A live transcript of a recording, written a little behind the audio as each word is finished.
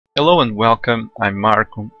Hello and welcome, I'm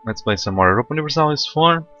Marco. Let's play some more Europa Universalis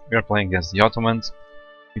 4. We are playing as the Ottomans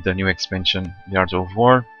with the new expansion, the Art of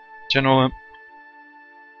War. Genoa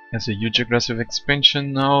has a huge aggressive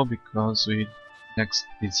expansion now because we next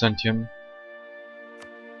Byzantium.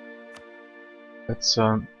 Let's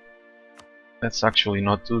actually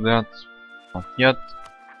not do that, not yet.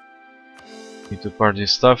 Need to party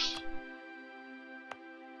stuff.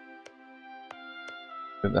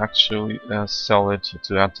 Could actually sell it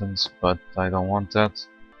to Athens, but I don't want that.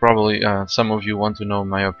 Probably some of you want to know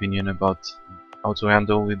my opinion about how to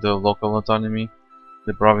handle with the local autonomy,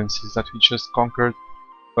 the provinces that we just conquered.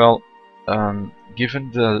 Well,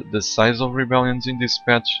 given the size of rebellions in this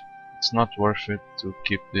patch, it's not worth it to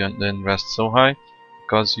keep the unrest so high,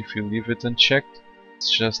 because if you leave it unchecked,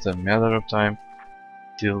 it's just a matter of time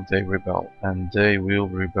till they rebel, and they will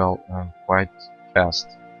rebel quite fast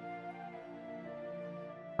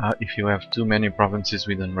if you have too many provinces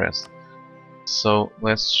with unrest. So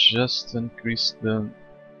let's just increase the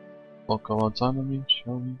local autonomy,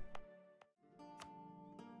 shall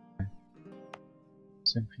we?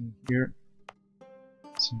 Same thing here,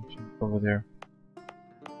 same thing over there.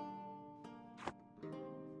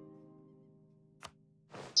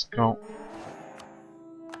 Let's go.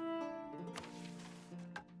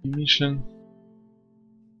 Mission.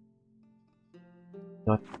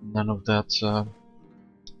 But none of that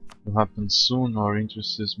will happen soon or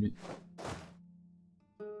interests me.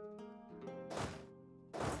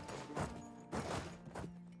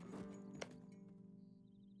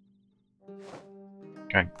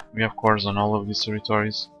 Okay, we have cores on all of these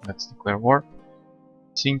territories. Let's declare war.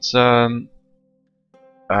 Since I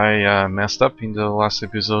messed up in the last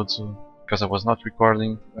episode because I was not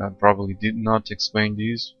recording, probably did not explain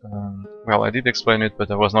these. Well, I did explain it,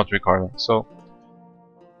 but I was not recording. So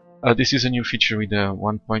this is a new feature with the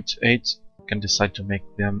 1.8. You can decide to make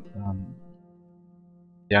them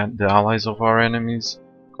the allies of our enemies,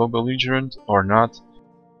 co-belligerent or not.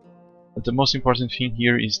 But the most important thing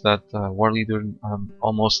here is that war leader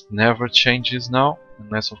almost never changes now,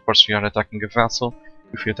 unless of course we are attacking a vassal.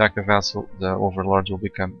 If we attack a vassal, the overlord will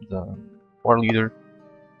become the war leader,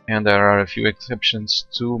 and there are a few exceptions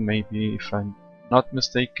too. Maybe, if I'm not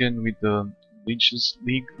mistaken, with the Legious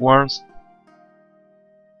League wars.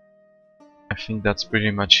 I think that's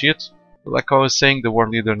pretty much it. Like I was saying, the war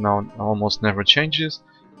leader now almost never changes.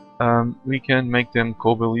 We can make them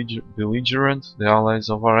co-belligerent, the allies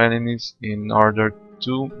of our enemies, in order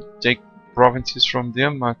to take provinces from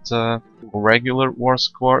them at regular war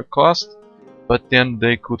score cost, but then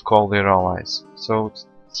they could call their allies. So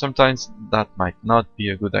sometimes that might not be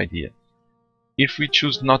a good idea. If we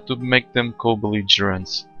choose not to make them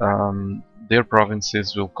co-belligerents, their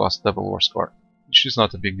provinces will cost double war score, which is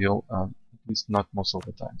not a big deal, at least not most of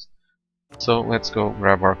the times. So let's go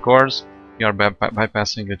grab our cores. We are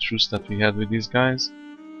bypassing a truce that we had with these guys.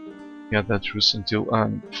 We had that truce until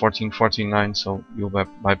 1449, so we'll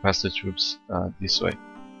bypass the troops this way.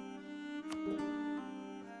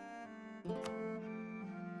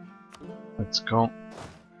 Let's go.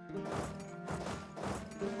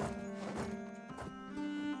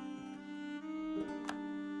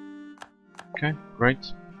 Okay,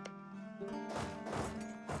 great.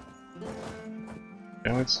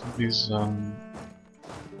 Okay, let's do these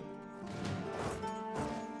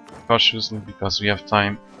cautiously because we have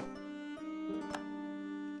time.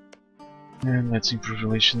 And let's improve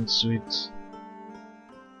relations with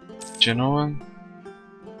Genoa.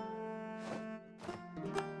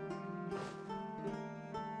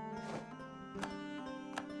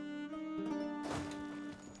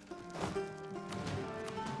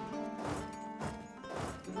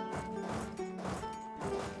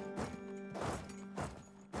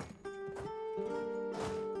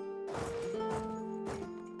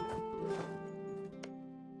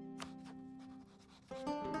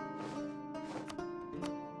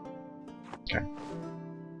 Okay.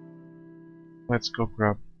 Let's go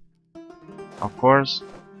grab our cores.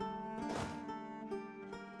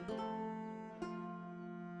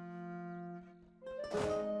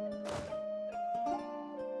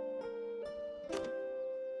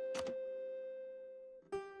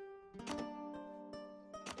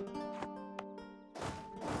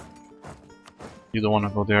 You don't want to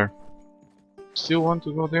go there. Still want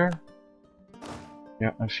to go there?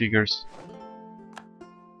 Yeah, I figures.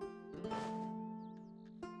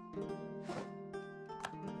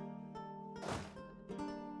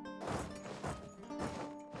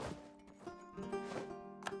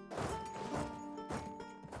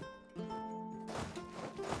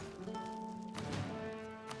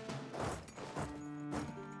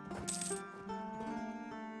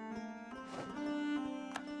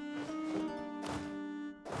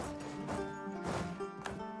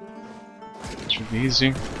 Should be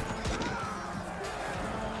easy.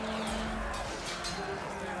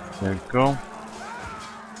 There we go.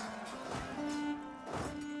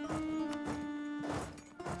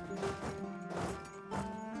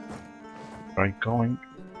 Right, going.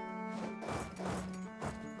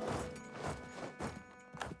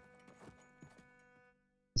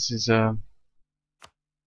 This is a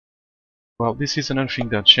well. This is another thing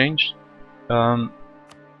that changed. We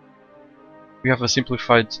have a simple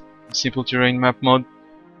terrain map mode.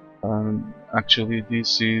 Actually,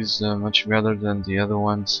 this is much better than the other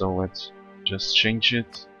one, so let's just change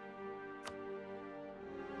it.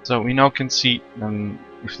 So we now can see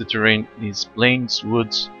if the terrain is plains,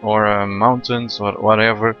 woods, or mountains, or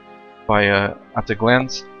whatever, at a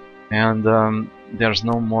glance, and there's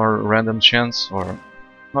no more random chance, or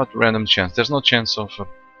not random chance. There's no chance of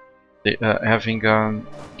having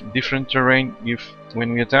different terrain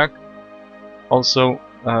when we attack. Also,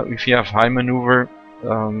 if you have high maneuver,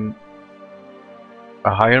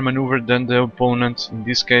 a higher maneuver than the opponent, in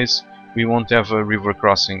this case, we won't have a river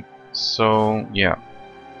crossing. So yeah.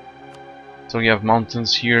 So we have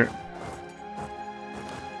mountains here.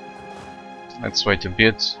 Let's wait a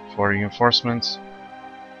bit for reinforcements.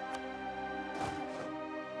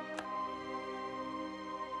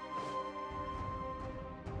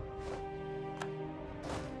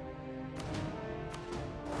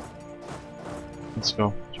 Let's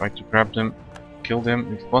go. Try to grab them, kill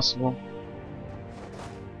them if possible.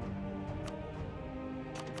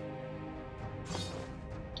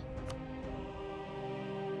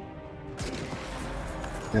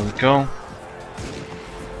 There we go.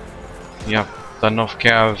 We have ton of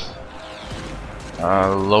cav,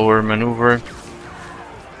 lower maneuver.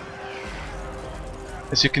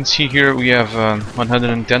 As you can see here, we have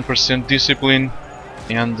 110% discipline,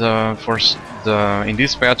 and in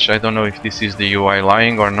this patch, I don't know if this is the UI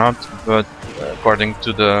lying or not, but according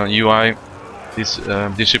to the UI, this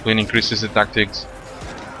discipline increases the tactics,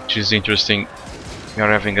 which is interesting. We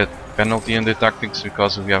are having a penalty in the tactics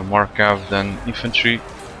because we have more cav than infantry.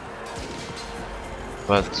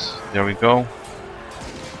 But there we go.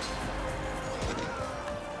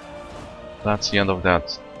 That's the end of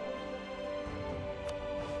that.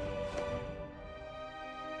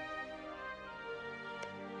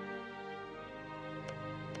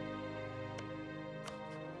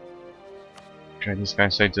 Okay, these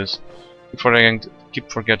guys I just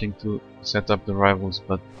keep forgetting to set up the rivals,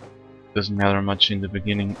 but it doesn't matter much in the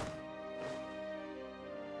beginning.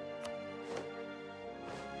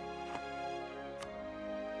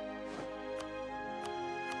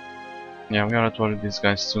 Yeah, we gotta worry these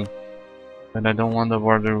guys too. But I don't want the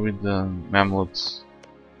border with the Mamluks.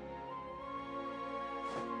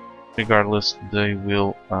 Regardless, they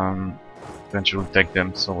will eventually take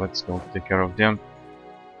them, so let's go take care of them.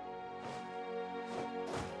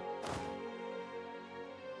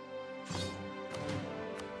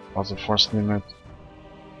 Also force limit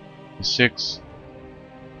 6.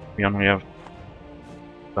 We only have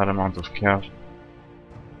that amount of cav.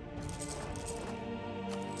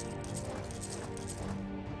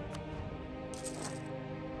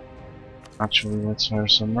 Actually, let's hire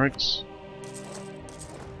some mercs.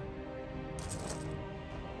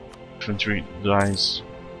 Infantry dies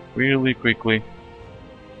really quickly.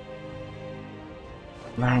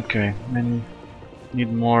 Okay, then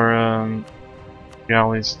need more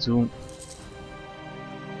galleys too.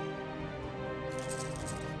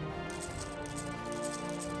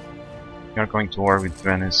 We are going to war with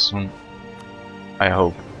Venice soon, I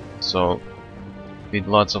hope. So, need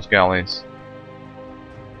lots of galleys.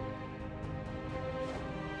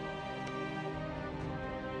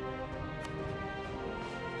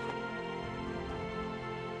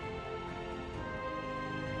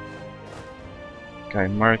 Okay,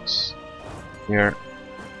 mercs here.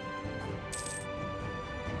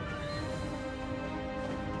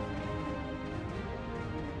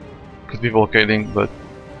 Could be blockading, but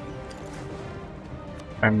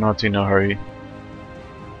I'm not in a hurry.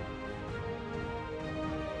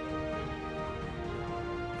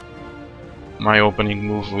 My opening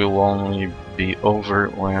move will only be over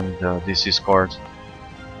when this is scored,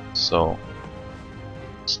 so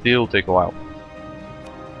still take a while.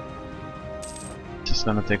 It's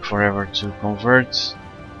gonna take forever to convert.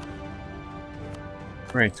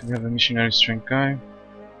 Great, we have a missionary strength guy.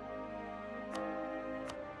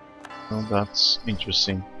 So that's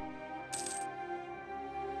interesting.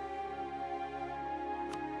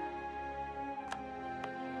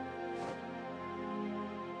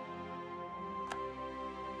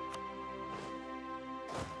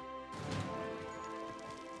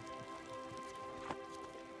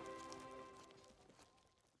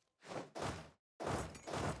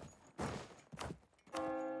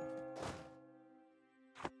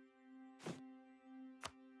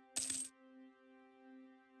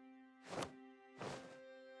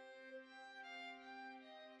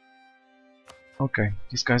 Okay,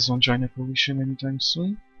 these guys won't join a coalition anytime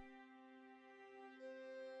soon.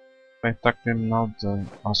 If I attack them now, the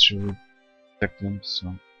Austria will attack them,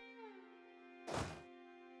 so...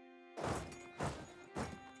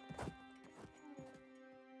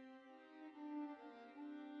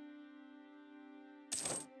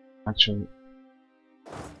 Actually,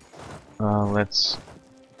 let's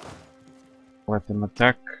let them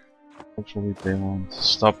attack. Hopefully they won't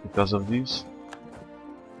stop because of this.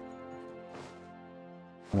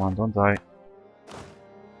 Come on, don't die.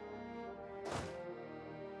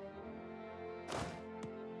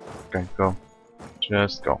 Okay, go.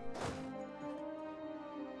 Just go.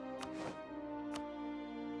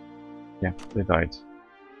 Yeah, they died.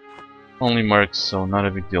 Only mercs, so not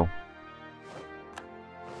a big deal.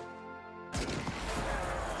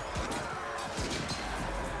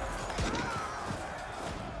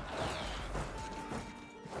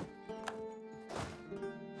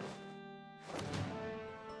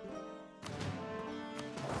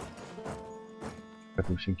 Where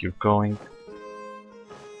do you think you're going?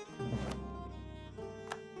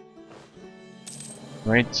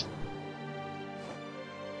 Right.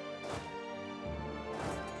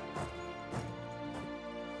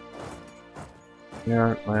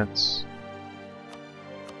 Here, let's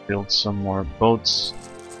build some more boats.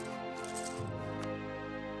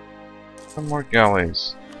 Some more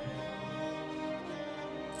galleys.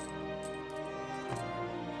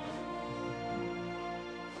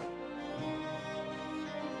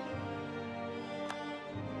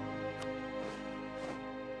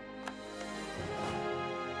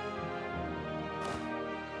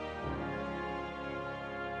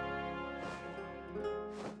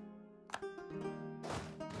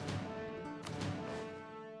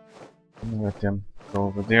 Let them go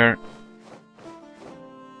over there.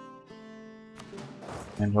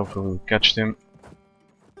 And hopefully we'll catch them.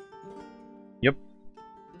 Yep.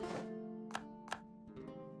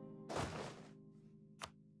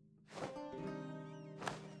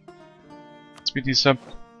 Speed this up.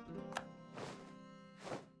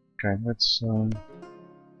 Okay, let's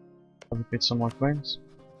fabricate some more planes.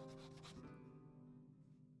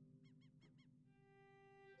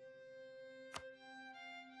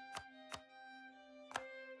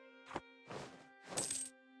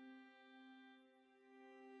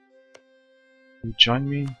 You join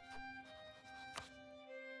me?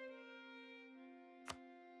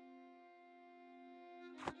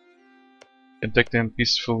 Attack them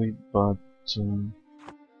peacefully, but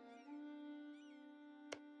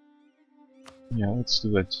yeah, let's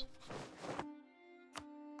do it.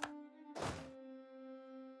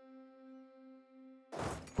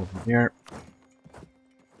 Over there.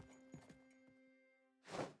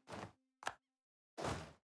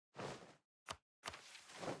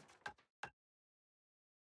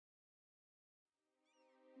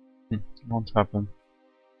 Won't happen.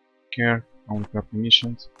 Care, only grab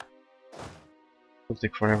munitions. Will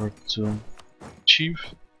take forever to achieve.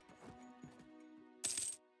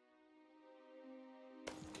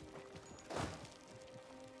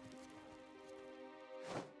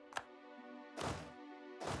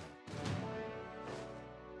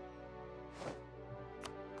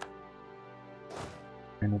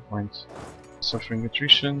 No point suffering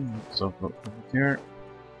attrition, so go over here.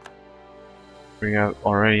 We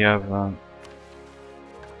already have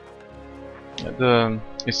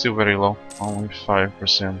it's still very low, only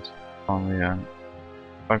 5%, only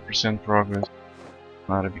 5% progress,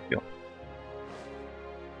 not a big deal.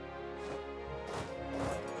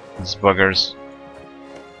 These buggers.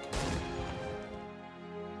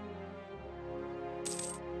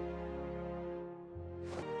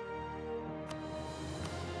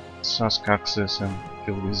 Sask access and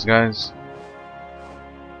kill these guys.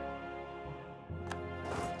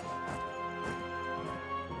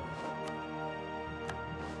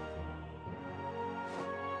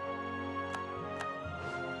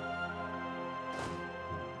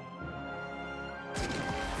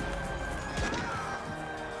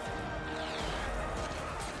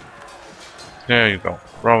 There you go,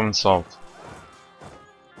 problem solved.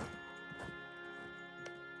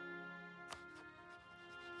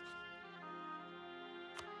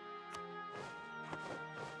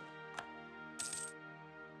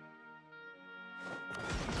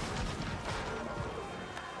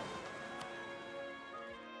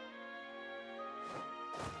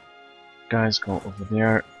 Guys, go over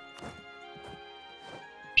there.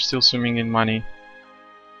 We're still swimming in money.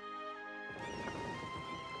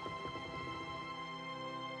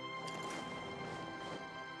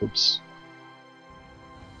 Oops.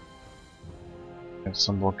 I have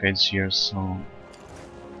some blockades here, so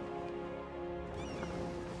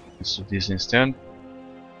Let's do this instead.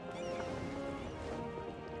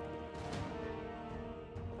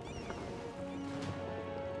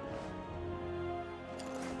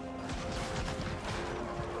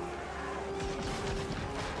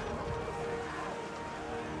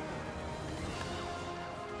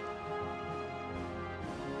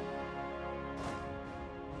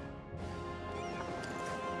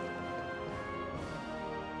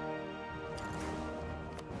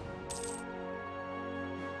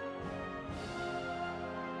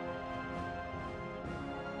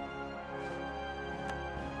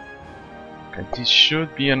 Okay, this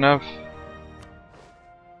should be enough.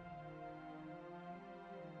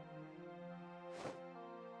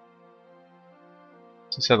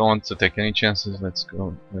 Since I don't want to take any chances, let's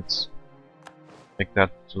go. Let's take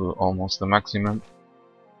that to almost the maximum.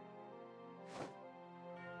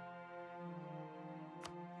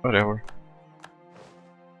 Whatever.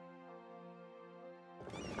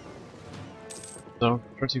 So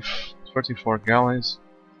 34 galleys.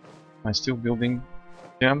 Am I still building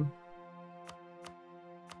them?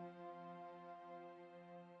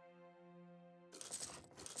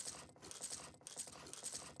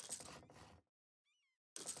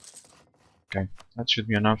 Okay, that should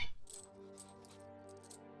be enough.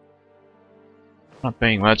 Not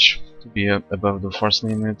paying much to be above the force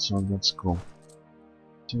limit, so that's cool.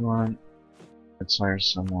 2-1. Let's hire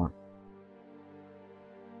some more.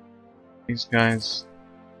 These guys.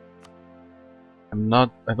 I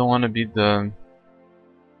don't want to be the.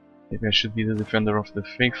 Maybe I should be the defender of the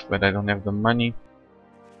faith, but I don't have the money.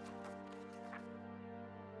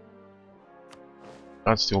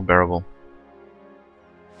 That's still bearable.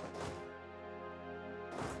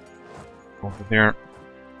 Over there.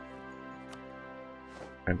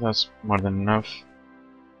 Okay, that's more than enough.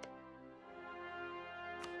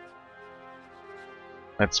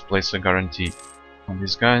 Let's place a guarantee on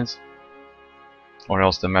these guys, or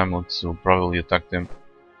else the Mamluks will probably attack them.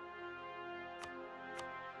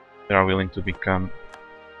 They are willing to become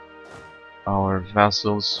our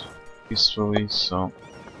vassals peacefully, so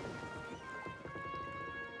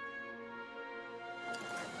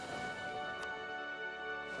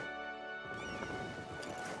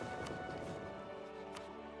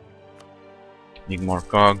need more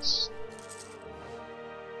cogs.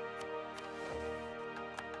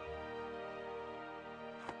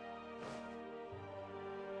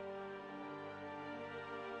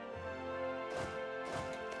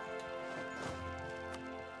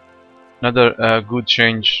 Another good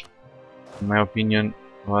change, in my opinion,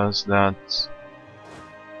 was that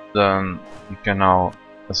you can now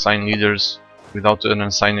assign leaders without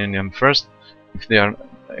assigning them first. If they are,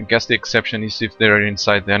 I guess the exception is if they are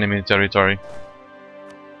inside the enemy territory.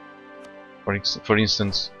 For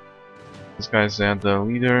instance, this guy's had a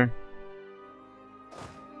leader,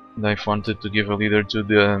 and I wanted to give a leader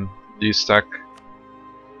to this stack.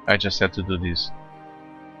 I just had to do this.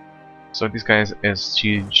 So this guy has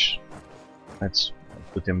siege. Let's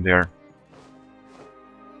put him there.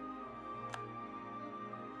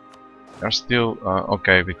 They're still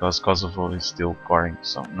okay because Kosovo is still coring,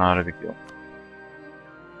 so not a big deal.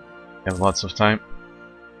 Have lots of time.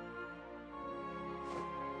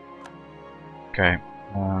 Okay,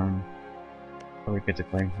 we get a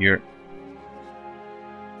claim here.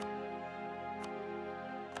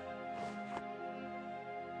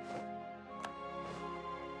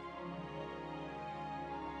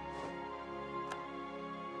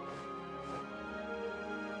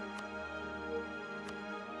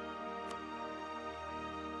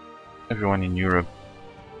 Everyone in Europe.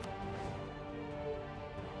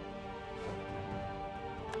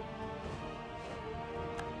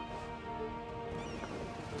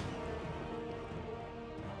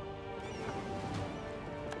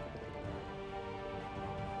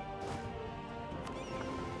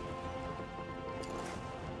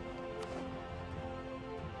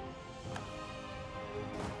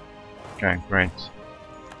 Okay, great.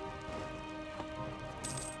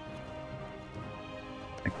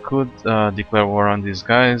 I could declare war on these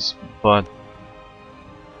guys, but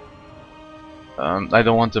I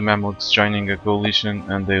don't want the Mamluks joining a coalition,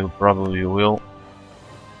 and they probably will.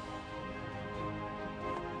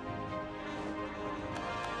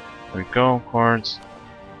 There we go, cards.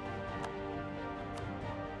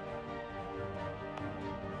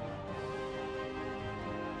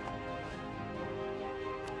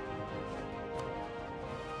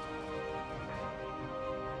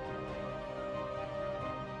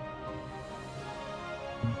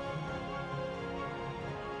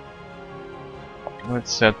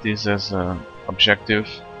 Let's set this as an objective.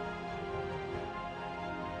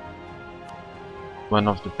 One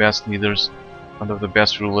of the best leaders one of the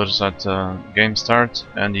best rulers at game start,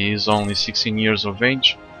 and he is only 16 years of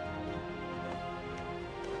age.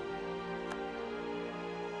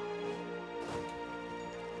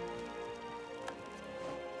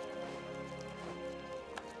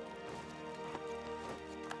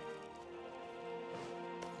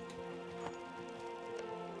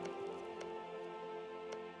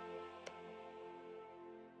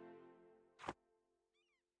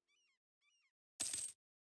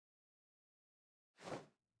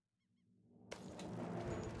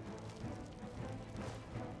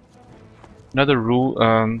 Another rule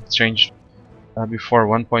changed before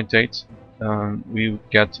 1.8. We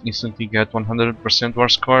instantly get 100% war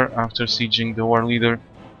score after sieging the war leader.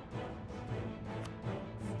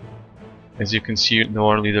 As you can see, the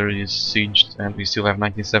war leader is sieged and we still have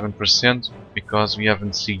 97% because we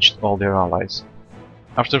haven't sieged all their allies.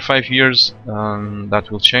 After 5 years, that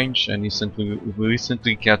will change, and we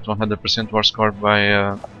instantly get 100% war score by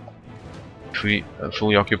if we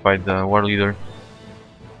fully occupy the war leader.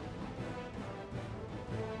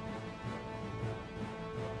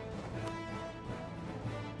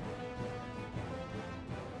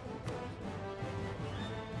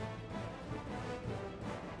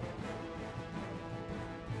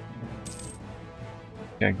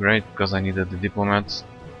 Okay, great, because I needed the diplomats.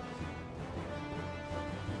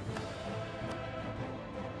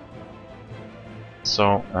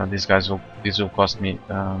 So these will cost me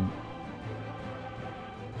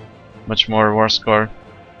much more war score.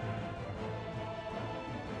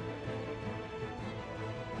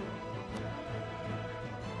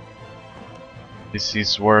 This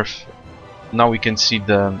is worth. Now we can see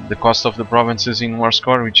the cost of the provinces in war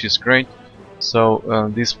score, which is great. So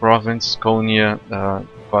this province, Konya,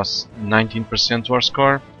 costs 19% war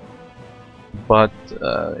score, but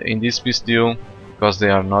in this peace deal, because they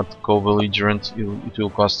are not co-belligerent, it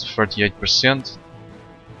will cost 38%.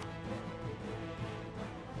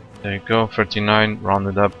 There you go, 39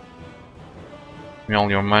 rounded up. Give me all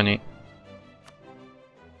your money.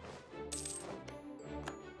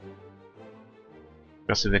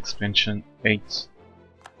 Aggressive expansion 8.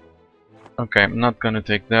 Okay, I'm not gonna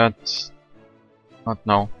take that. Not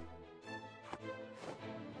now.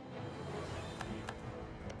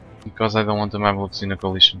 Because I don't want the Mamluks in a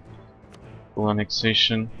coalition. Full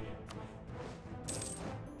annexation.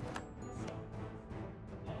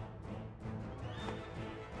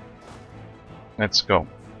 Let's go.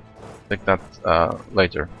 Take that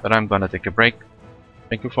later. But I'm gonna take a break.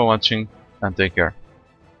 Thank you for watching and take care.